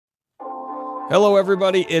Hello,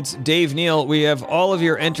 everybody. It's Dave Neal. We have all of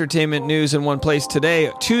your entertainment news in one place today,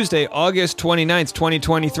 Tuesday, August 29th,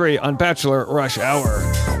 2023, on Bachelor Rush Hour.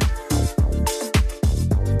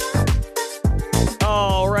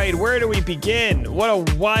 All right, where do we begin? What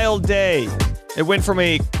a wild day. It went from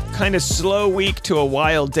a kind of slow week to a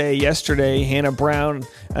wild day yesterday. Hannah Brown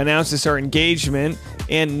announces her engagement,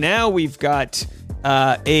 and now we've got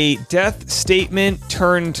a death statement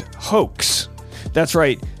turned hoax. That's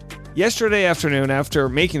right. Yesterday afternoon, after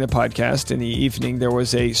making the podcast in the evening, there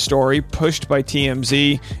was a story pushed by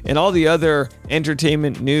TMZ and all the other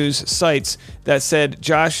entertainment news sites that said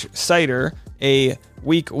Josh Sider, a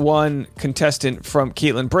week one contestant from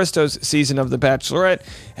Caitlin Bristow's season of The Bachelorette,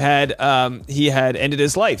 had ended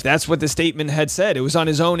his life. That's what the statement had said. It was on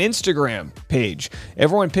his own Instagram page.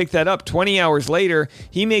 Everyone picked that up. 20 hours later,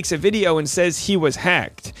 he makes a video and says he was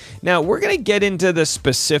hacked. Now, we're going to get into the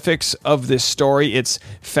specifics of this story. It's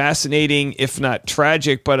fascinating, if not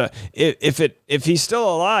tragic, but if he's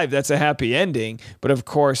still alive, that's a happy ending. But of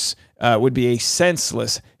course, would be a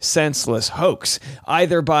senseless hoax,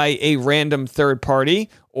 either by a random third party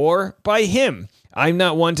or by him. I'm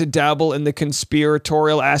not one to dabble in the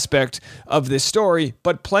conspiratorial aspect of this story,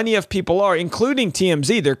 but plenty of people are, including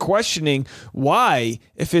TMZ. They're questioning why,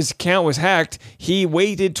 if his account was hacked, he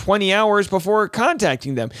waited 20 hours before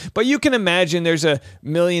contacting them. But you can imagine there's a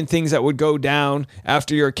million things that would go down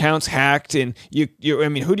after your account's hacked, and who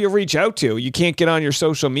do you reach out to? You can't get on your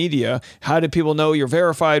social media. How do people know you're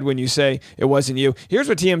verified when you say it wasn't you? Here's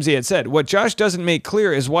what TMZ had said. What Josh doesn't make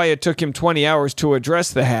clear is why it took him 20 hours to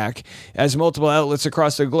address the hack, as multiple outlets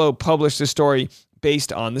across the globe published the story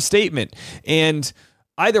based on the statement. And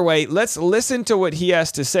either way, let's listen to what he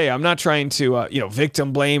has to say. I'm not trying to,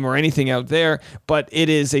 victim blame or anything out there, but it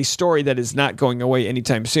is a story that is not going away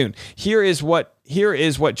anytime soon. Here is what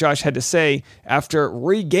Josh had to say after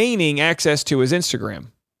regaining access to his Instagram.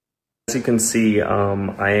 As you can see,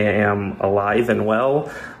 I am alive and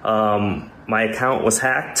well. My account was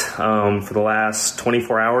hacked. For the last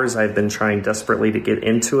 24 hours, I've been trying desperately to get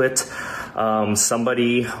into it.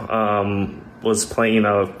 Somebody was playing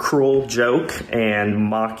a cruel joke and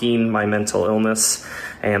mocking my mental illness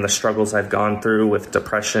and the struggles I've gone through with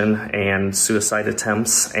depression and suicide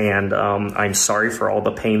attempts. And I'm sorry for all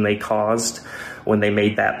the pain they caused when they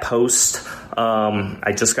made that post.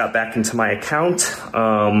 I just got back into my account.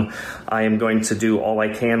 I am going to do all I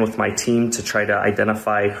can with my team to try to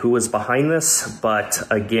identify who is behind this. But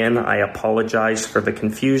again, I apologize for the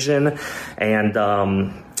confusion, and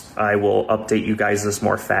I will update you guys as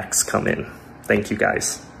more facts come in. Thank you,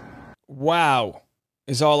 guys. Wow,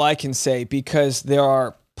 is all I can say, because there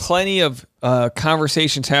are plenty of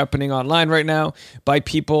conversations happening online right now by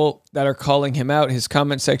people that are calling him out. His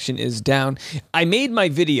comment section is down. I made my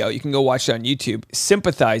video, you can go watch it on YouTube,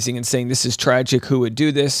 sympathizing and saying this is tragic, who would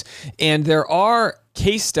do this? And there are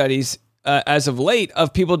case studies as of late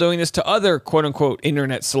of people doing this to other quote-unquote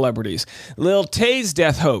internet celebrities. Lil Tay's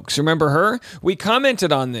death hoax, remember her? We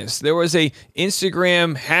commented on this. There was a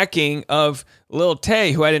Instagram hacking of Lil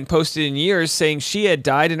Tay, who hadn't posted in years, saying she had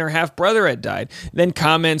died and her half-brother had died. Then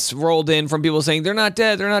comments rolled in from people saying, they're not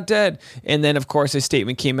dead. And then, of course, a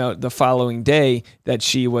statement came out the following day that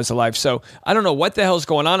she was alive. So I don't know what the hell's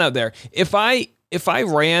going on out there. If I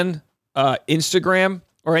ran Instagram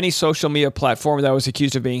or any social media platform that was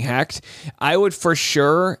accused of being hacked, I would for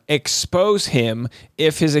sure expose him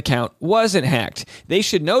if his account wasn't hacked. They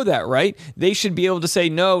should know that, right? They should be able to say,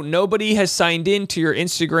 no, nobody has signed into your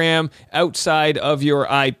Instagram outside of your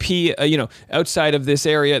IP, outside of this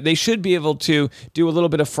area. They should be able to do a little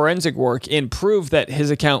bit of forensic work and prove that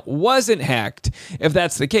his account wasn't hacked if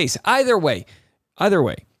that's the case. Either way,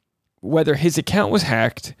 whether his account was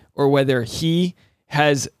hacked or whether he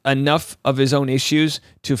has enough of his own issues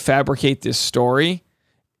to fabricate this story,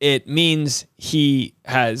 it means he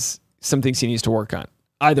has some things he needs to work on.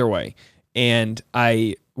 Either way, and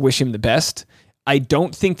I wish him the best. I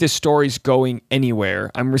don't think this story's going anywhere.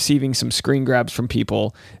 I'm receiving some screen grabs from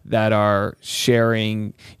people that are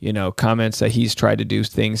sharing, comments that he's tried to do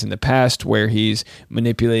things in the past where he's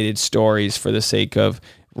manipulated stories for the sake of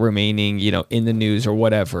remaining, in the news or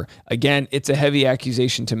whatever. Again, it's a heavy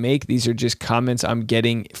accusation to make. These are just comments I'm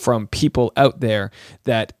getting from people out there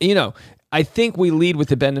that, I think we lead with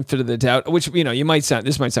the benefit of the doubt, which, this might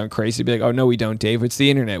sound crazy, be like, oh, no, we don't, Dave. It's the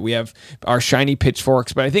internet. We have our shiny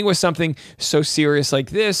pitchforks. But I think with something so serious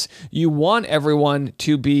like this, you want everyone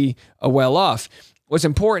to be well off. What's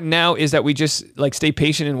important now is that we just stay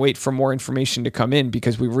patient and wait for more information to come in,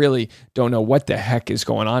 because we really don't know what the heck is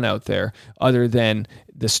going on out there other than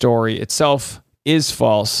the story itself is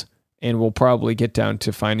false. And we'll probably get down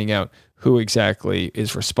to finding out who exactly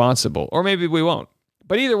is responsible, or maybe we won't.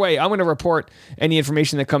 But either way, I'm going to report any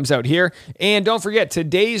information that comes out here. And don't forget,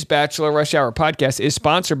 today's Bachelor Rush Hour podcast is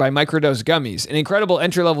sponsored by Microdose Gummies, an incredible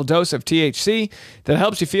entry-level dose of THC that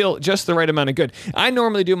helps you feel just the right amount of good. I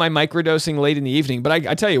normally do my microdosing late in the evening, but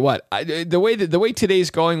I tell you what, the way today's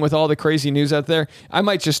going with all the crazy news out there, I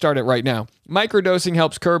might just start it right now. Microdosing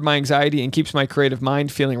helps curb my anxiety and keeps my creative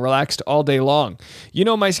mind feeling relaxed all day long. You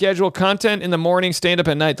know my schedule: content in the morning, stand up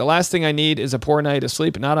at night. The last thing I need is a poor night of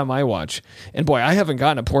sleep, not on my watch. And boy, I haven't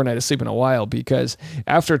gotten a poor night of sleep in a while, because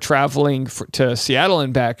after traveling to Seattle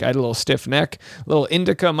and back, I had a little stiff neck, a little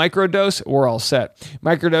indica microdose, we're all set.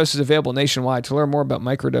 Microdose is available nationwide. To learn more about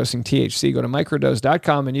microdosing THC, go to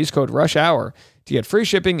microdose.com and use code RUSHHOUR to get free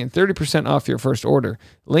shipping and 30% off your first order.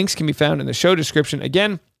 Links can be found in the show description.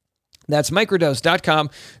 Again, that's microdose.com,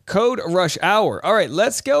 code RUSH HOUR. All right,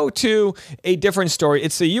 let's go to a different story.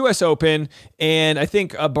 It's the U.S. Open, and I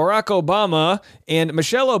think Barack Obama and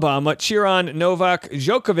Michelle Obama cheer on Novak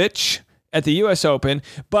Djokovic at the U.S. Open.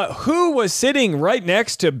 But who was sitting right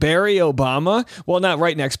next to Barry Obama? Well, not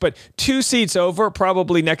right next, but 2 seats over,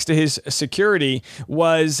 probably next to his security,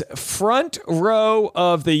 was front row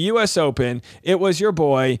of the U.S. Open. It was your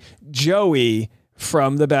boy, Joey,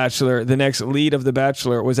 from The Bachelor. The next lead of The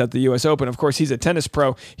Bachelor was at the U.S. Open. Of course, he's a tennis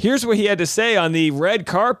pro. Here's what he had to say on the red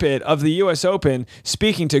carpet of the U.S. Open,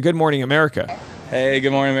 speaking to Good Morning America. Hey,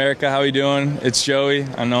 good morning, America. How are you doing? It's Joey.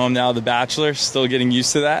 I know I'm now The Bachelor, still getting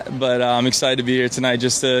used to that, but I'm excited to be here tonight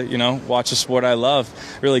just to, watch a sport I love.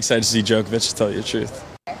 Really excited to see Djokovic, to tell you the truth.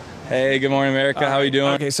 Hey, good morning, America. How are you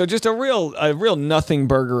doing? Okay, so just a real nothing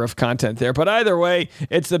burger of content there. But either way,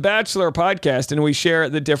 it's the Bachelor podcast, and we share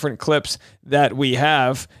the different clips that we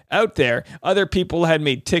have out there. Other people had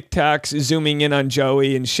made TikToks zooming in on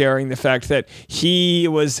Joey and sharing the fact that he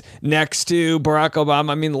was next to Barack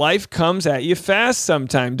Obama. I mean, life comes at you fast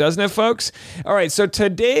sometime, doesn't it, folks? All right, so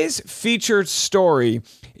today's featured story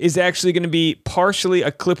is actually going to be partially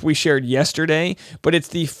a clip we shared yesterday, but it's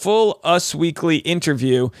the full Us Weekly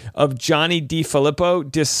interview of Johnny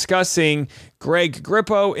DeFilippo discussing Greg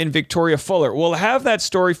Grippo and Victoria Fuller. We'll have that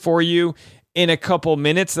story for you in a couple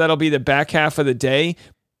minutes. That'll be the back half of the day.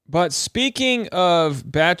 But speaking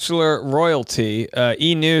of Bachelor royalty,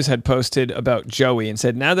 E! News had posted about Joey and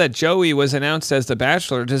said, now that Joey was announced as the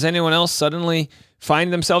Bachelor, does anyone else suddenly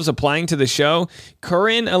find themselves applying to the show?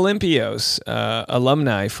 Corinne Olympios,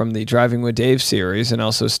 alumni from the Driving with Dave series, and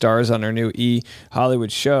also stars on our new E!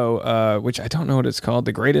 Hollywood show, which I don't know what it's called,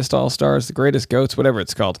 The Greatest All-Stars, The Greatest Goats, whatever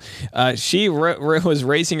it's called. She was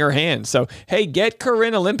raising her hand. So, hey, get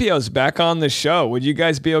Corinne Olympios back on the show. Would you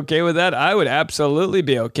guys be okay with that? I would absolutely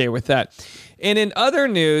be okay with that. And in other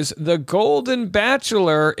news, the Golden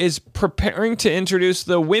Bachelor is preparing to introduce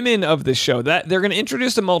the women of the show. That they're going to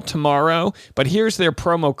introduce them all tomorrow, but here's their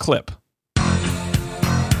promo clip.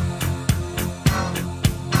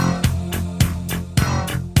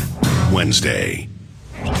 Wednesday.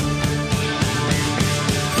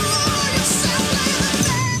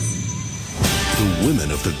 The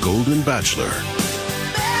women of the Golden Bachelor.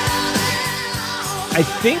 I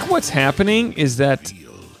think what's happening is that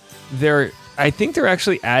they're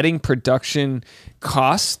actually adding production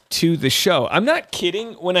costs to the show. I'm not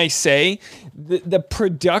kidding when I say the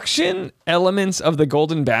production elements of the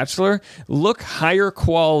Golden Bachelor look higher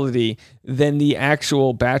quality than the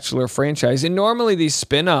actual Bachelor franchise. And normally these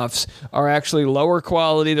spin-offs are actually lower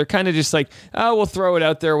quality. They're kind of just like, oh, we'll throw it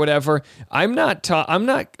out there, whatever. I'm not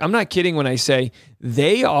kidding when I say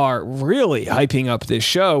they are really hyping up this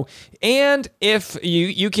show. And if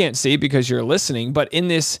you can't see because you're listening, but in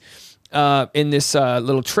this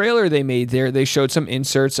little trailer they made there, they showed some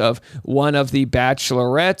inserts of one of the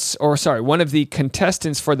one of the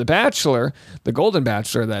contestants for The Bachelor, the Golden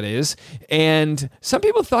Bachelor, that is. And some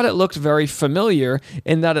people thought it looked very familiar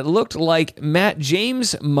and that it looked like Matt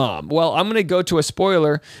James' mom. Well, I'm going to go to a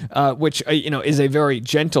spoiler, which, is a very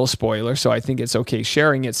gentle spoiler. So I think it's okay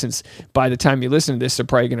sharing it, since by the time you listen to this, they're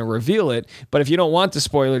probably going to reveal it. But if you don't want the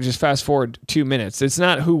spoiler, just fast forward 2 minutes. It's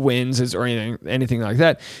not who wins or anything like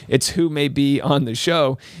that. It's who may be on the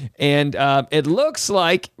show. And it looks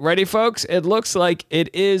like, ready folks, it looks like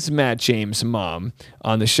it is Matt James' mom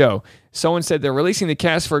on the show. Someone said they're releasing the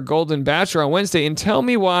cast for Golden Bachelor on Wednesday, and tell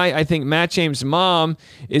me why I think Matt James' mom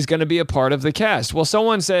is going to be a part of the cast. Well,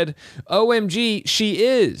 someone said, OMG, she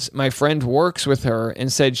is. My friend works with her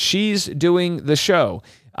and said she's doing the show.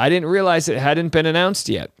 I didn't realize it hadn't been announced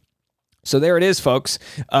yet. So there it is, folks.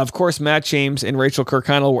 Of course, Matt James and Rachel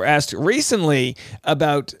Kirkconnell were asked recently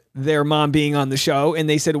about their mom being on the show, and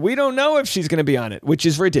they said, we don't know if she's going to be on it, which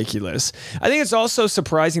is ridiculous. I think it's also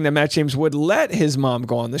surprising that Matt James would let his mom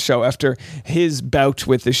go on the show after his bout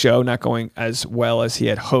with the show not going as well as he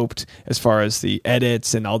had hoped as far as the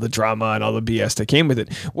edits and all the drama and all the BS that came with it.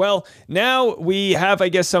 Well, now we have, I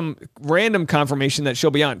guess, some random confirmation that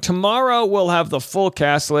she'll be on. Tomorrow we'll have the full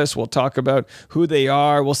cast list. We'll talk about who they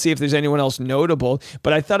are. We'll see if there's anyone else notable.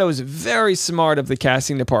 But I thought it was very smart of the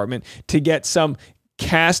casting department to get some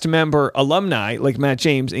cast member alumni like Matt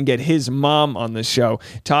James and get his mom on the show.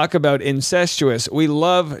 Talk about incestuous. We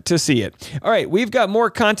love to see it. All right, we've got more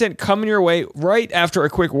content coming your way right after a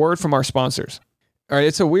quick word from our sponsors. All right,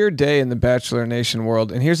 it's a weird day in the Bachelor Nation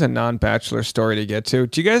world, and here's a non-Bachelor story to get to.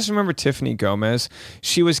 Do you guys remember Tiffany Gomez?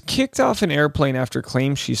 She was kicked off an airplane after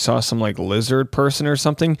claims she saw some like lizard person or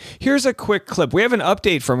something. Here's a quick clip. We have an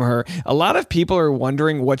update from her. A lot of people are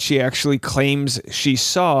wondering what she actually claims she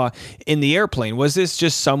saw in the airplane. Was this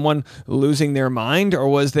just someone losing their mind, or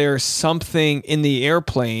was there something in the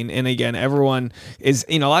airplane? And again, everyone is,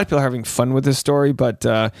 a lot of people are having fun with this story, but,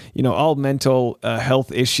 all mental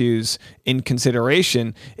health issues in consideration.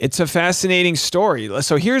 It's a fascinating story.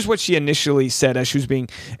 So here's what she initially said as she was being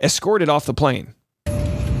escorted off the plane.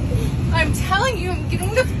 I'm telling you, I'm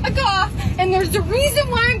getting the fuck off, and there's a reason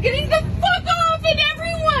why I'm getting the fuck off, and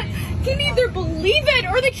everyone can either believe it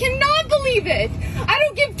or they cannot believe it. I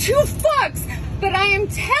don't give two fucks, but I am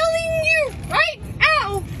telling you right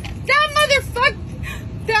now, that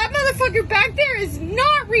motherfucker back there is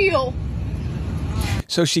not real.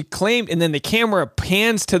 So she claimed, and then the camera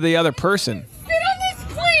pans to the other person. Sit on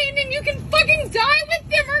this plane and you can fucking die with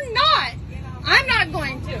them or not. I'm not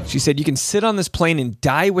going to. She said, you can sit on this plane and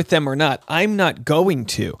die with them or not. I'm not going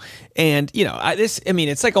to. And,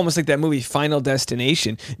 it's like almost like that movie Final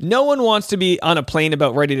Destination. No one wants to be on a plane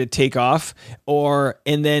about ready to take off,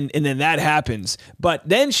 and then that happens. But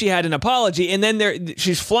then she had an apology, and then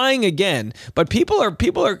she's flying again. But people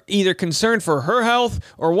are either concerned for her health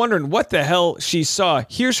or wondering what the hell she saw.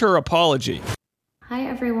 Here's her apology. Hi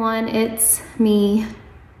everyone, it's me,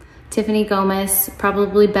 Tiffany Gomez,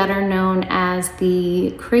 probably better known as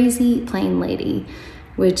the Crazy Plane Lady,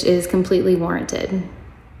 which is completely warranted.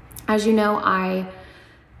 As you know, I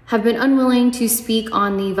have been unwilling to speak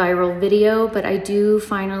on the viral video, but I do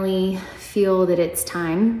finally feel that it's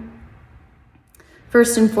time.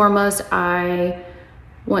 First and foremost, I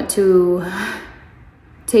want to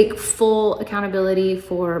take full accountability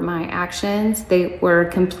for my actions. They were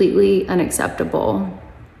completely unacceptable.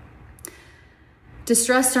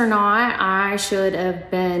 Distressed or not, I should have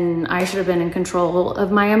been in control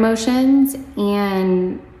of my emotions,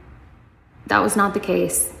 and that was not the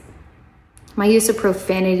case. My use of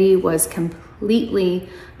profanity was completely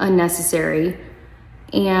unnecessary,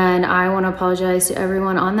 and I want to apologize to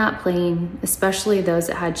everyone on that plane, especially those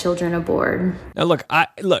that had children aboard. Now, look,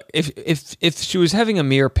 if she was having a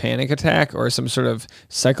mere panic attack or some sort of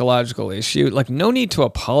psychological issue, no need to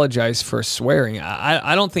apologize for swearing.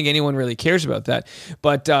 I don't think anyone really cares about that.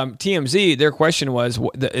 But TMZ, their question was,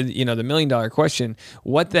 the $1 million question: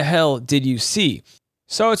 what the hell did you see?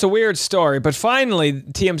 So it's a weird story, but finally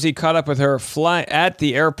TMZ caught up with her at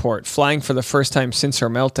the airport, flying for the first time since her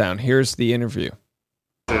meltdown. Here's the interview.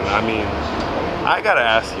 I gotta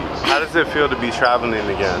ask you, how does it feel to be traveling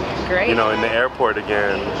again? Great. In the airport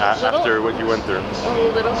again after what you went through?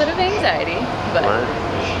 A little bit of anxiety, but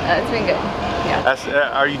it's been good.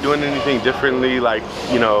 Yeah. Are you doing anything differently,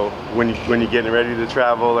 when you're getting ready to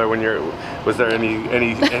travel, or was there any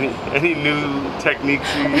new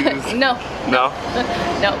techniques you used? No. No?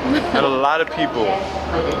 No. And a lot of people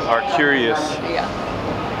are curious. Yeah.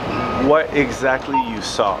 What exactly you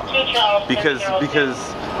saw, because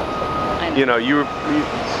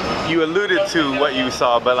you alluded to what you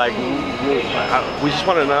saw, but we just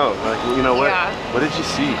want to know, what did you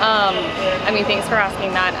see? Thanks for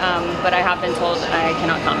asking that, but I have been told I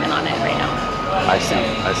cannot comment on it right now. I see.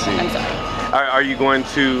 I'm sorry. Are you going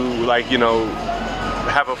to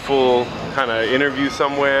have a full kind of interview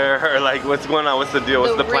somewhere, or what's going on? What's the deal?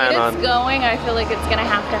 What's the plan on? The rate it's going, I feel like it's gonna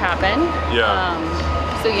have to happen. Yeah.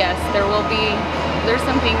 So yes, there's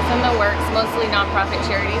some things in the works, mostly nonprofit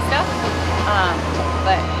charity stuff.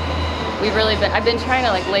 But I've been trying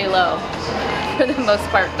to lay low for the most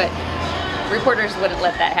part, but reporters wouldn't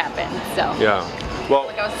let that happen. So yeah,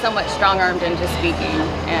 well, I was somewhat strong-armed into speaking,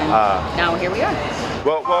 and now here we are.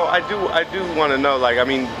 Well, I do want to know,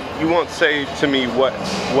 you won't say to me what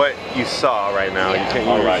you saw right now. Yeah. You can't.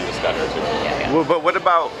 Oh, right, just got her too. Yeah. Well, but what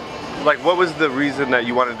about, what was the reason that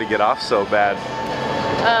you wanted to get off so bad?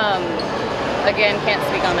 again, can't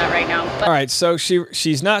speak on that right now. But All right, so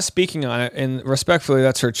she's not speaking on it, and respectfully,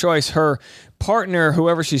 that's her choice. Her partner,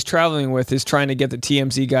 whoever she's traveling with, is trying to get the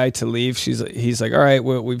TMZ guy to leave. He's like, all right,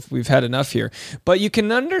 we've had enough here. But you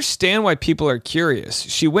can understand why people are curious.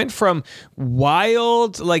 She went from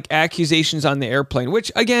wild accusations on the airplane,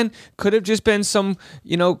 which again could have just been some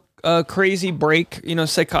crazy break,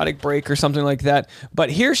 psychotic break or something like that.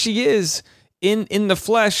 But here she is in the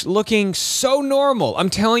flesh, looking so normal.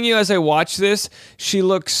 I'm telling you, as I watch this, she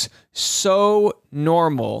looks so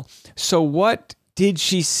normal. So what did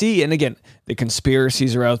she see? And again, the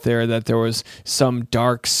conspiracies are out there that there was some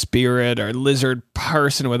dark spirit or lizard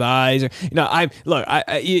person with eyes.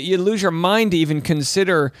 You lose your mind to even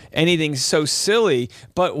consider anything so silly.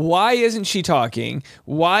 But why isn't she talking?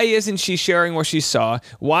 Why isn't she sharing what she saw?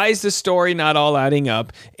 Why is the story not all adding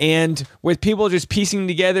up? And with people just piecing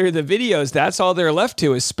together the videos, that's all they're left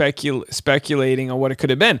to is speculating on what it could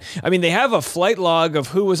have been. I mean, they have a flight log of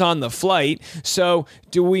who was on the flight. So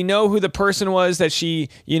do we know who the person was that she,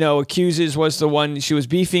 accuses was the one she was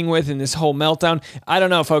beefing with in this whole meltdown? I don't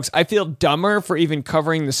know, folks. I feel dumber for even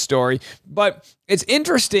covering the story, but it's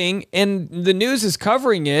interesting, and the news is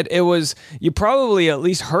covering it. You probably at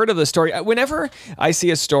least heard of the story. Whenever I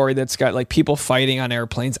see a story that's got people fighting on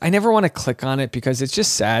airplanes, I never want to click on it because it's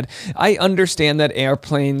just sad. I understand that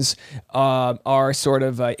airplanes are sort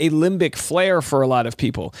of a limbic flare for a lot of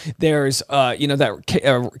people. There's,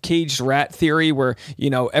 that caged rat theory where,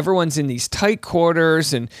 everyone's in these tight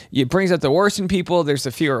quarters and it brings out the worst in people. There's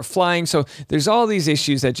the fear of flying. So there's all these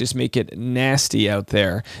issues that just make it nasty out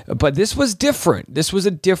there. But this was different. This was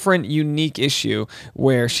a different, unique issue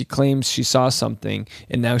where she claims she saw something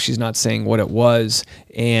and now she's not saying what it was.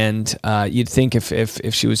 And you'd think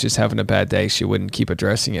if she was just having a bad day, she wouldn't keep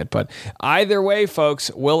addressing it. But either way, folks,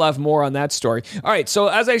 we'll have more on that story. All right, so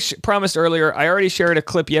as I promised earlier, I already shared a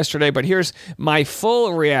clip yesterday, but here's my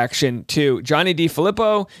full reaction to Johnny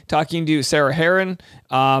DeFilippo talking to Sarah Heron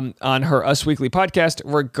on her Us Weekly podcast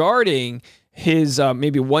regarding his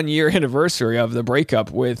maybe 1 year anniversary of the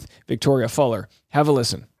breakup with Victoria Fuller. Have a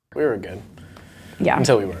listen. We were good. Yeah.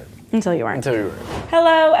 Until we weren't. Until you weren't. Until we weren't.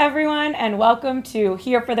 Hello, everyone, and welcome to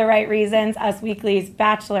Here for the Right Reasons, Us Weekly's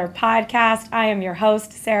Bachelor podcast. I am your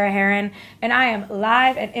host, Sarah Heron, and I am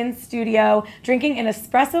live and in studio drinking an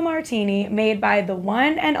espresso martini made by the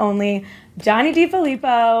one and only Johnny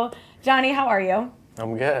DeFilippo. Johnny, how are you?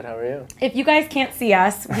 I'm good. How are you? If you guys can't see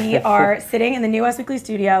us, we are sitting in the new Us Weekly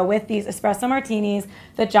studio with these espresso martinis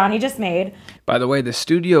that Johnny just made. By the way, the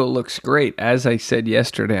studio looks great. As I said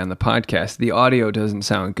yesterday on the podcast, the audio doesn't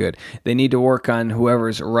sound good. They need to work on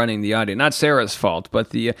whoever's running the audio. Not Sarah's fault,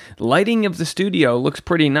 but the lighting of the studio looks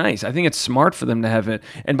pretty nice. I think it's smart for them to have it.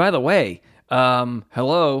 And by the way,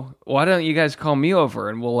 hello, why don't you guys call me over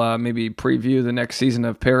and we'll maybe preview the next season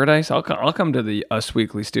of Paradise? I'll come to the Us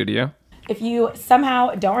Weekly studio. If you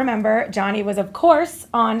somehow don't remember, Johnny was, of course,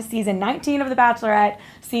 on season 19 of The Bachelorette,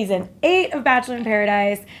 season 8 of Bachelor in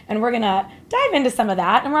Paradise, and we're going to dive into some of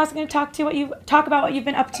that, and we're also going to talk about what you've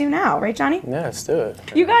been up to now, right, Johnny? Yeah, let's do it.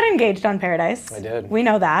 You got engaged on Paradise. I did. We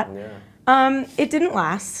know that. Yeah. It didn't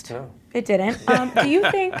last. No. It didn't. Do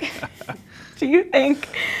you think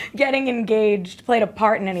getting engaged played a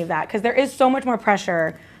part in any of that? Because there is so much more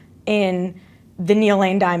pressure in the Neil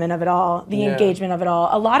Lane diamond of it all, the engagement of it all.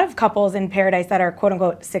 A lot of couples in Paradise that are quote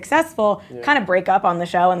unquote successful kind of break up on the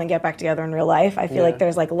show and then get back together in real life. I feel like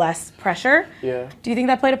there's less pressure. Yeah. Do you think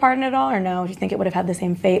that played a part in it all, or no? Do you think it would have had the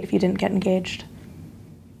same fate if you didn't get engaged?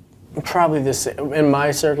 Probably the same. In my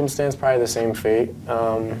circumstance, probably the same fate.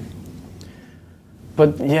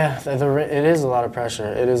 But yeah, it is a lot of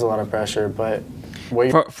pressure. It is a lot of pressure, but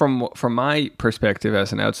from my perspective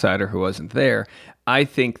as an outsider who wasn't there, I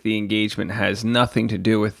think the engagement has nothing to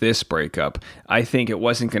do with this breakup. I think it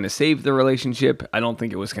wasn't going to save the relationship. I don't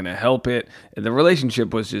think it was going to help it. The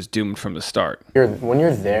relationship was just doomed from the start. When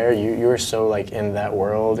you're there, you're so in that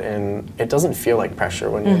world, and it doesn't feel like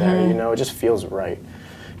pressure when you're there. It just feels right.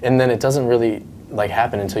 And then it doesn't really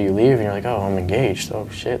happen until you leave, and you're like, oh, I'm engaged. Oh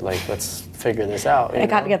shit, let's figure this out. They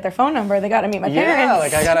got to get their phone number. They got to meet my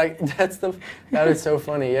parents. Yeah, that is so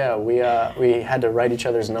funny. Yeah, we had to write each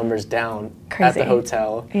other's numbers down at the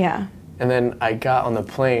hotel. Yeah. And then I got on the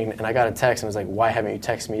plane and I got a text and was like, why haven't you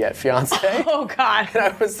texted me yet, fiance? Oh, God. And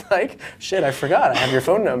I was like, shit, I forgot. I have your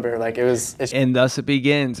phone number. And thus it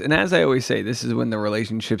begins. And as I always say, this is when the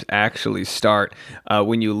relationships actually start.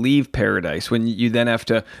 When you leave Paradise, when you then have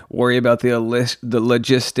to worry about the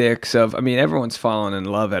logistics of, everyone's fallen in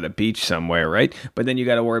love at a beach somewhere, right? But then you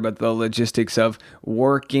got to worry about the logistics of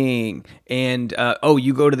working. And,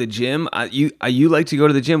 you go to the gym. You like to go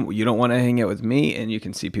to the gym. You don't want to hang out with me. And you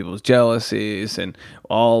can see people's jealousy. jealousies and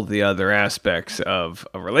all the other aspects of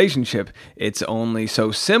a relationship. It's only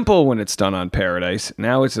so simple when it's done on Paradise.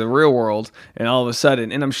 Now it's the real world, and all of a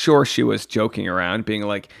sudden, and I'm sure she was joking around, being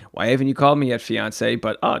like, "Why haven't you called me yet, fiance?"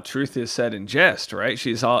 But truth is said in jest, right?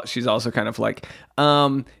 She's also kind of like,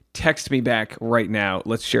 text me back right now.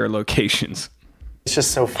 Let's share locations. It's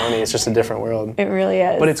just so funny. It's just a different world. It really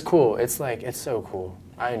is. But it's cool. It's so cool.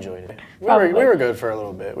 I enjoyed it. We were good for a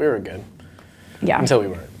little bit. We were good. Yeah. Until we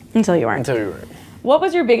weren't. Until you weren't. Until we weren't. What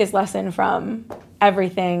was your biggest lesson from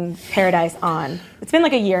everything Paradise on? It's been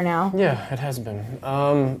like a year now. Yeah, it has been.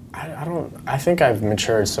 I think I've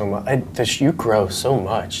matured so much. You grow so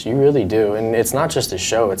much. You really do. And it's not just a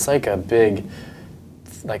show. It's like a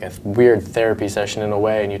weird therapy session in a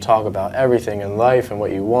way, and you talk about everything in life and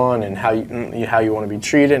what you want and how you want to be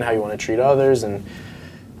treated and how you want to treat others. And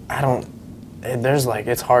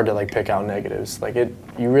it's hard to pick out negatives.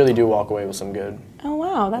 You really do walk away with some good. Oh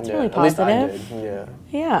wow, that's really positive. At least I did. Yeah.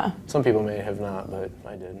 Yeah. Some people may have not, but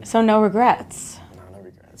I did. So no regrets. No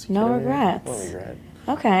regrets. No regrets. No regret.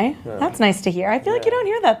 Okay, no. That's nice to hear. I feel like you don't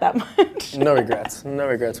hear that much. No regrets. No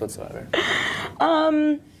regrets whatsoever.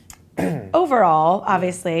 Overall,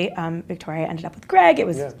 obviously, Victoria ended up with Greg. It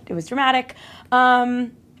was dramatic. Are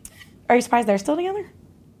you surprised they're still together?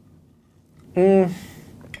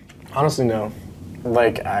 Honestly, no.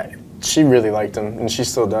 She really liked him, and she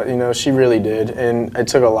still does. She really did, and it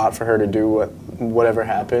took a lot for her to do whatever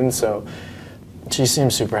happened. So she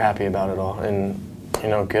seems super happy about it all, and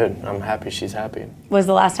good. I'm happy she's happy. Was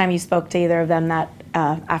the last time you spoke to either of them that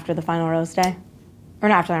after the final rose day? Or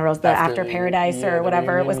not after the rose, but after Paradise or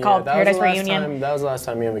whatever it was called, Paradise Reunion? That was the last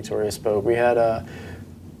time me and Victoria spoke. We had,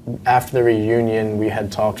 after the reunion, we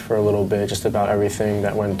had talked for a little bit just about everything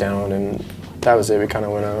that went down, and that was it. We kind of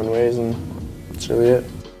went our own ways, and that's really it.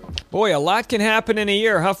 Boy, a lot can happen in a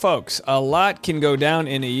year, huh, folks? A lot can go down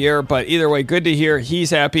in a year, but either way, good to hear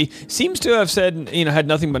he's happy. Seems to have said, had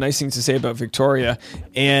nothing but nice things to say about Victoria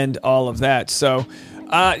and all of that. So,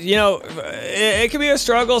 it can be a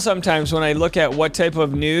struggle sometimes when I look at what type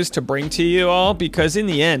of news to bring to you all, because in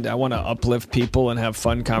the end, I want to uplift people and have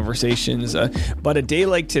fun conversations. But a day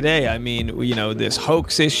like today, this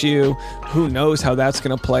hoax issue, who knows how that's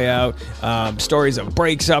going to play out, stories of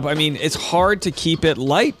breaks up. It's hard to keep it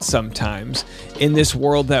light sometimes in this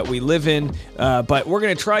world that we live in. But we're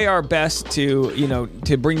going to try our best to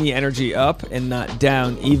bring the energy up and not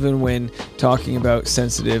down, even when talking about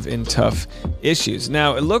sensitive and tough issues. Now,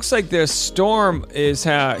 it looks like this storm is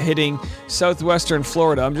hitting southwestern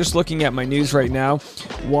Florida. I'm just looking at my news right now.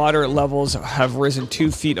 Water levels have risen 2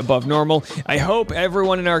 feet above normal. I hope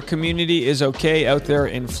everyone in our community is okay out there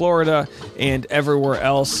in Florida and everywhere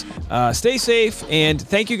else. Stay safe, and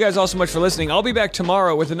thank you guys all so much for listening. I'll be back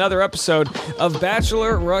tomorrow with another episode of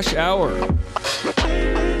Bachelor Rush Hour.